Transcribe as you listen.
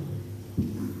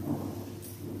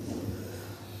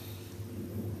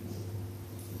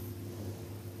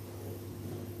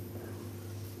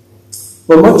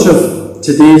Well, much of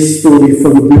today's story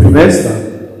from the book of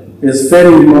Esther is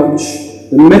very much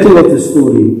the middle of the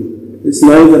story. It's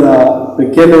neither a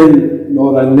beginning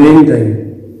nor an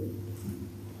ending.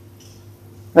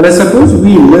 And I suppose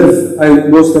we live out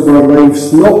most of our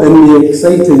lives not in the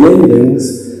exciting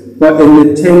endings, but in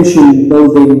the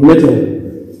tension-building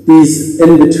middle, these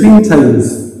in-between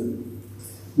times,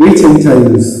 waiting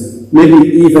times, maybe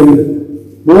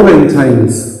even boring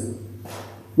times.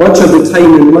 Much of the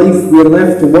time in life we're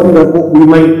left to wonder what we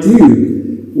might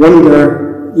do,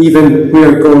 wonder even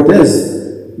where God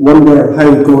is, wonder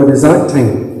how God is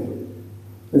acting.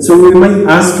 And so we might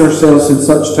ask ourselves in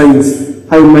such times,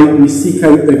 how might we seek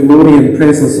out the glory and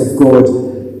presence of God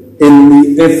in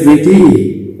the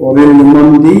everyday or in the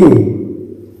mundane?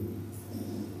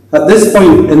 At this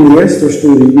point in the Esther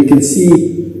story, we can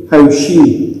see how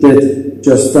she did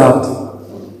just that.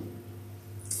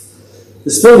 The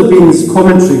Spill the Beans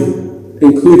commentary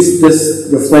includes this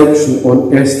reflection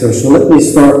on Esther, so let me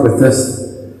start with this.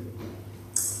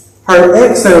 Her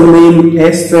exile name,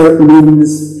 Esther,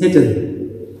 means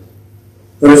hidden.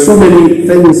 There are so many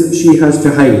things that she has to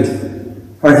hide.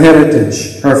 Her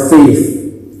heritage, her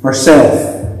faith,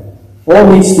 herself, all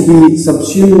needs to be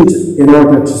subsumed in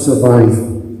order to survive.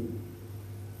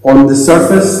 On the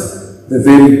surface, the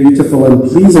very beautiful and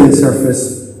pleasing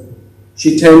surface,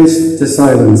 she tends to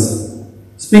silence,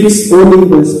 speaks only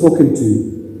when spoken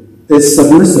to, is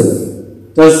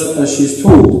submissive, does as she's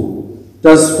told,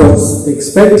 does what's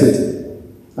expected,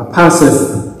 a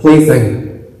passive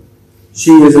plaything.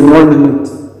 She is an ornament,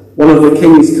 one of the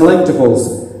king's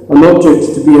collectibles, an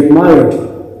object to be admired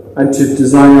and to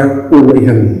desire only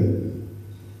him.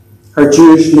 Her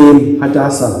Jewish name,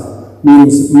 Hadassah,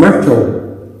 means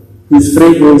myrtle, whose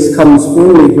fragrance comes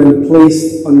only when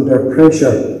placed under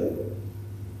pressure.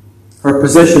 Her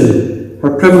position,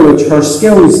 her privilege, her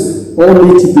skills all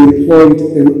need to be employed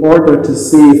in order to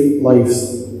save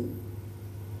lives.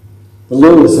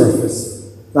 Below the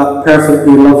surface, that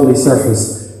perfectly lovely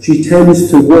surface, she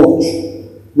tends to watch,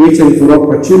 waiting for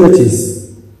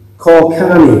opportunities, call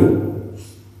canny,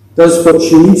 does what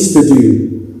she needs to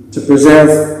do to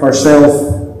preserve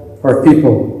herself, her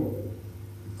people.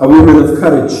 A woman of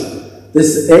courage,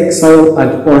 this exile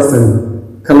and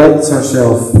orphan collects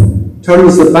herself,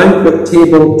 turns the banquet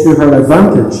table to her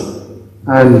advantage,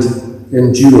 and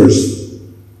endures.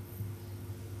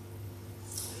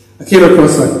 I came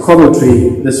across a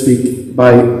commentary this week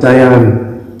by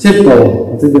Diane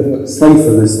Tidball. I think I've got a slide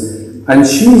for this. And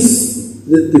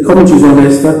the commentary's on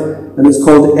Esther, and it's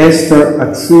called Esther,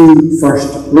 a True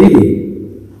First Lady.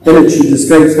 In it she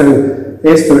describes how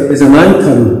Esther is an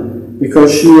icon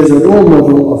because she is a role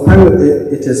model of how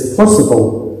it is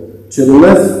possible to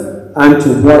live and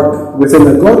to work within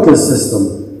a godless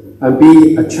system and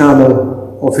be a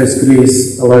channel of His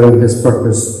grace, allowing His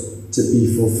purpose to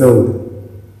be fulfilled.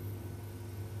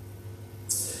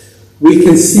 We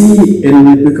can see in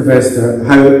the book of Esther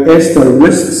how Esther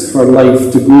risks her life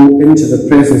to go into the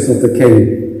presence of the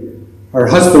king, her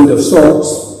husband of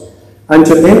sorts, and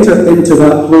to enter into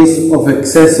that place of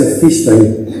excessive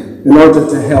feasting in order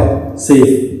to help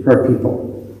save her people.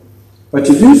 But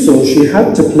to do so, she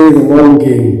had to play the long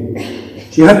game.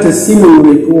 She had to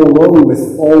seemingly go along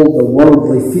with all the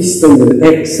worldly feasting and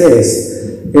excess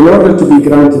in order to be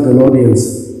granted an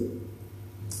audience.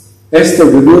 Esther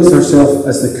reveals herself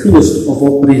as the coolest of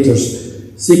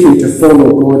operators, seeking to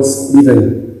follow God's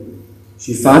leading.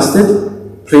 She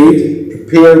fasted, prayed,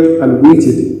 prepared, and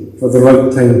waited for the right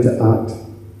time to act.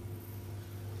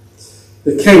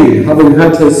 The king, having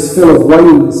had his fill of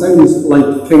wine, sounds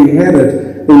like King Herod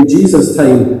in Jesus'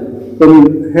 time,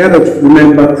 when Herod,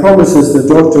 remember, promises the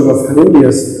daughter of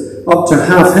Herodias up to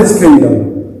half his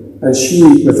kingdom, and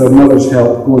she, with her mother's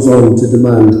help, goes on to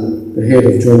demand the head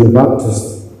of John the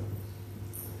Baptist.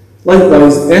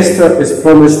 Likewise, Esther is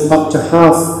promised up to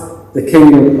half the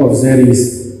kingdom of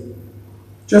Xerxes.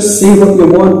 Just say what you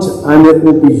want and it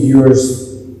will be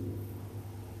yours.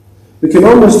 We can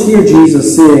almost hear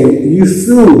Jesus saying, "You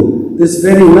fool, this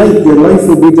very night your life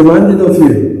will be demanded of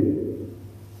you."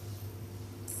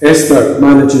 Esther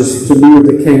manages to lure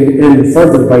the king in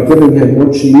further by giving him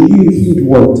what she knew he'd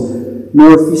want,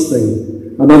 more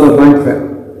feasting, another banquet.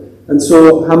 And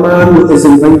so Haman is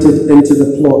invited into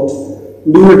the plot,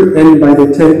 lured in by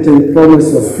the tempting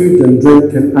promise of food and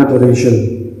drink and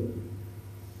adoration.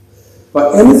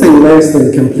 But anything less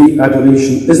than complete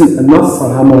adoration isn't enough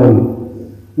for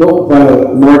Haman, not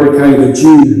while Mordecai the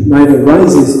Jew neither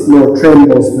rises nor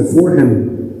trembles before him.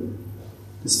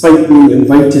 Despite being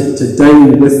invited to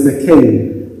dine with the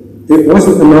king, it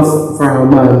wasn't enough for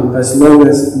Haman as long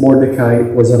as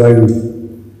Mordecai was around.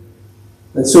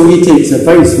 And so he takes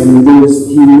advice from those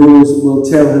he knows will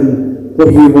tell him what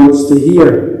he wants to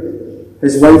hear.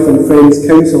 His wife and friends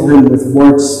counsel him with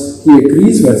words he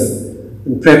agrees with,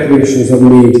 and preparations are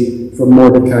made for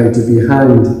Mordecai to be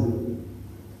hanged.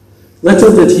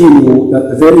 Little did he know that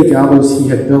the very gallows he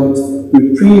had built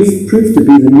would prove to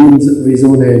be the means of his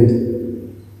own end.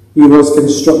 He was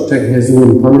constructing his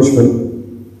own punishment.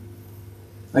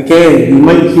 Again, you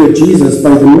might hear Jesus,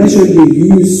 by the measure you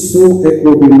use, so it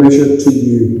will be measured to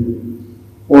you.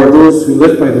 Or those who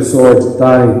live by the sword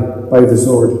die by the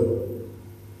sword.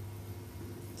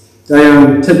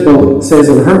 Diane Tidwell says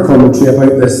in her commentary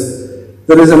about this,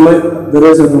 there is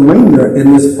a reminder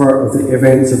in this part of the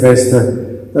events of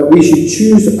Esther that we should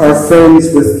choose our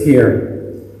friends with care,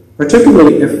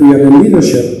 particularly if we are in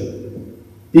leadership.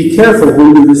 Be careful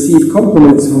when you receive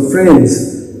compliments from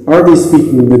friends. Are they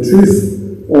speaking the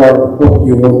truth or what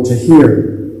you want to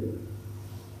hear?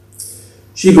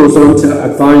 She goes on to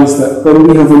advise that when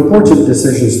we have important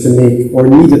decisions to make or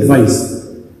need advice,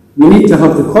 we need to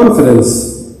have the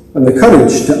confidence and the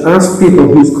courage to ask people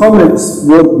whose comments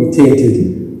won't be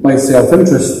tainted by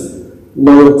self-interest,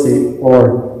 loyalty,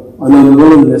 or an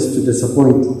unwillingness to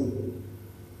disappoint.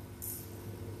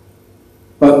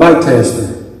 But back to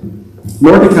Esther.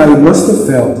 Mordecai must have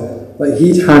felt that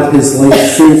he'd had his life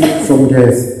saved from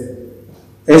death.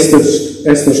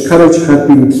 Esther's courage had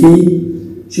been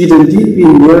key. She'd indeed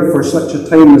been there for such a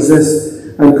time as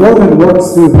this, and God had worked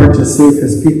through her to save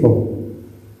his people.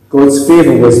 God's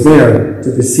favour was there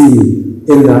to be seen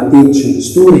in that ancient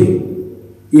story,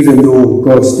 even though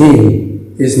God's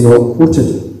name is not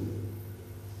quoted.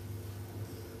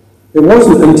 It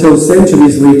wasn't until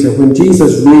centuries later, when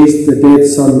Jesus raised the dead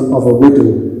son of a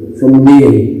widow from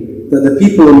Nain, that the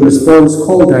people in response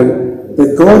called out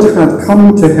that God had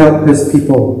come to help his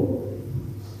people.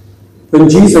 When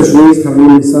Jesus raised her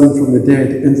only son from the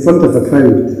dead in front of the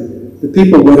crowd, the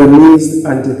people were amazed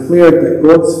and declared that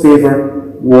God's favour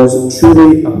was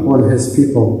truly upon his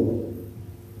people.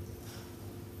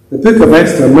 The book of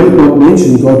Esther might not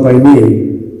mention God by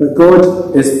name, but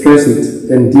God is present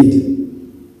indeed.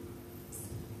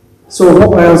 So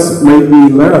what else might we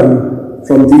learn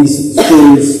from these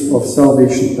stories of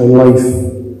salvation and life?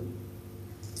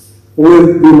 Well,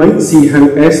 we might see how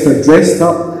Esther dressed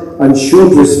up and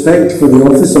showed respect for the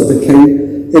office of the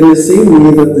king in the same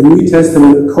way that the New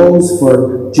Testament calls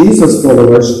for Jesus'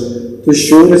 followers to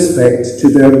show respect to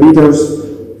their leaders,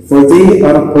 for they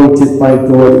are appointed by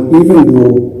God even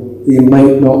though they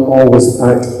might not always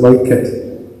act like it.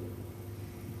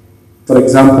 For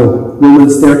example,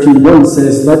 Romans 13:1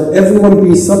 says, "Let everyone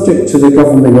be subject to the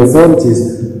governing authorities,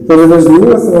 for there is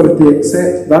no authority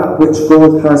except that which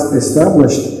God has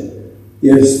established."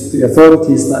 Yes, the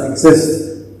authorities that exist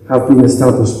have been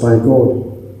established by God.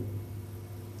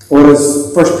 Or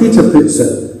as 1 Peter puts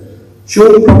it,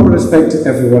 show proper respect to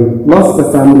everyone, love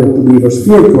the family of believers,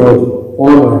 fear God,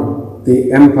 honour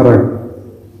the emperor.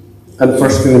 And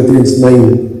 1 Corinthians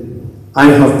 9, "I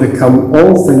have become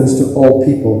all things to all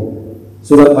people,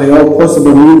 so that by all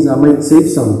possible means I might save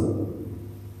some."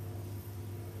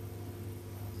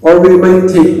 Or we might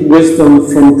take wisdom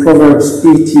from Proverbs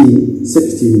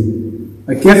 18:16.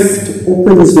 A gift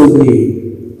opens the way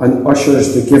and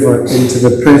ushers the giver into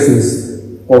the presence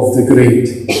of the great.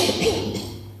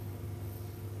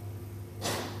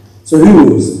 So who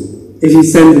knows, if you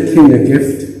send the king a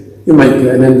gift, you might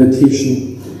get an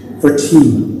invitation for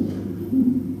tea.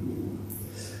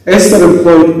 Esther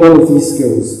employed all of these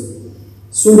skills.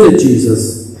 So did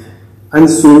Jesus, and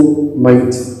so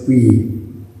might we.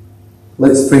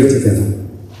 Let's pray together.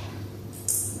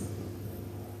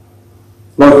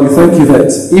 Lord, we thank you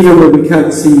that even though we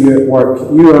can't see you at work,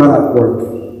 you are at work.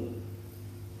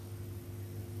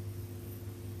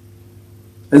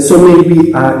 And so may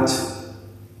we act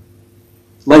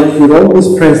like you're always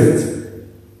present,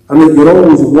 and that you're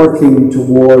always working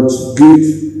towards good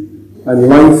and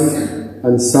life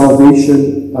and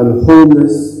salvation and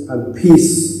wholeness and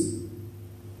peace.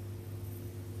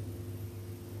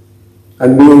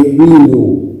 And may we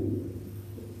know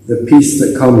the peace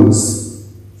that comes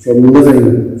from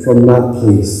living from that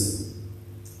place.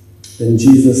 In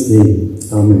Jesus' name,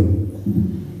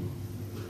 amen.